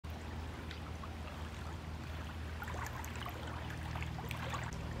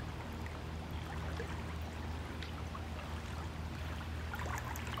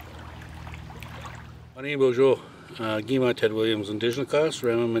Ani bonjour. Gima Ted Williams, Indigenous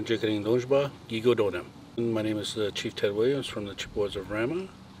Rama Majikaring Dojba, Gigo Dodem. My name is Chief Ted Williams from the Chippewas of Rama,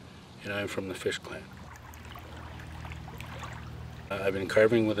 and I'm from the Fish Clan. I've been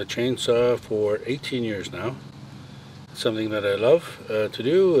carving with a chainsaw for 18 years now. It's something that I love to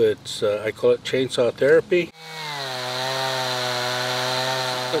do. I call it chainsaw therapy.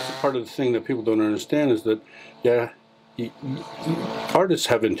 That's a part of the thing that people don't understand is that, artists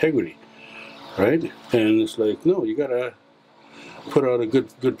have integrity, right? And it's like, no, you gotta put out a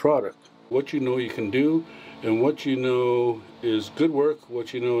good product. What you know you can do, and what you know is good work,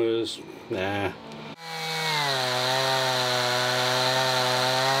 what you know is, nah.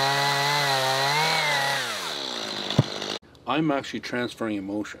 I'm actually transferring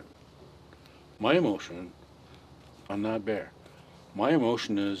emotion. My emotion on that bear. My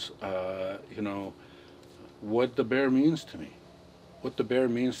emotion is, what the bear means to me, what the bear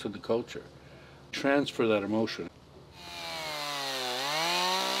means to the culture. Transfer that emotion.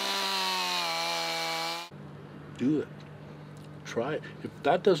 Do it. Try it. If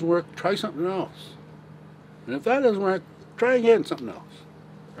that doesn't work, try something else. And if that doesn't work, try again something else,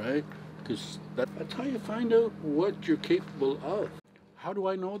 right? Because that's how you find out what you're capable of. How do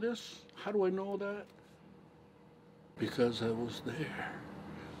I know this? How do I know that? Because I was there.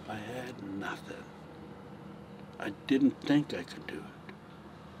 I had nothing. I didn't think I could do it.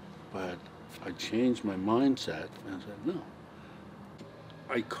 But I changed my mindset and I said, no.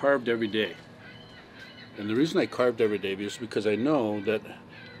 I carved every day. And the reason I carved every day is because I know that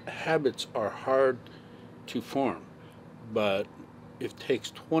habits are hard to form, but it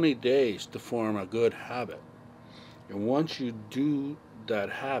takes 20 days to form a good habit. And once you do that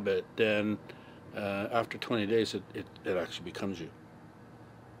habit, then after 20 days, it actually becomes you.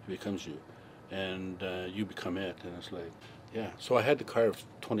 It becomes you. And you become it. And it's like, yeah. So I had to carve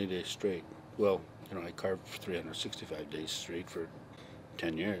 20 days straight. Well, I carved 365 days straight for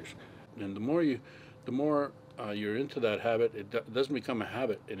 10 years. And the more you're into that habit, it doesn't become a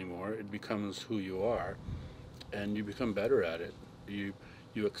habit anymore. It becomes who you are, and you become better at it. You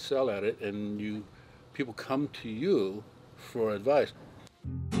excel at it, and people come to you for advice.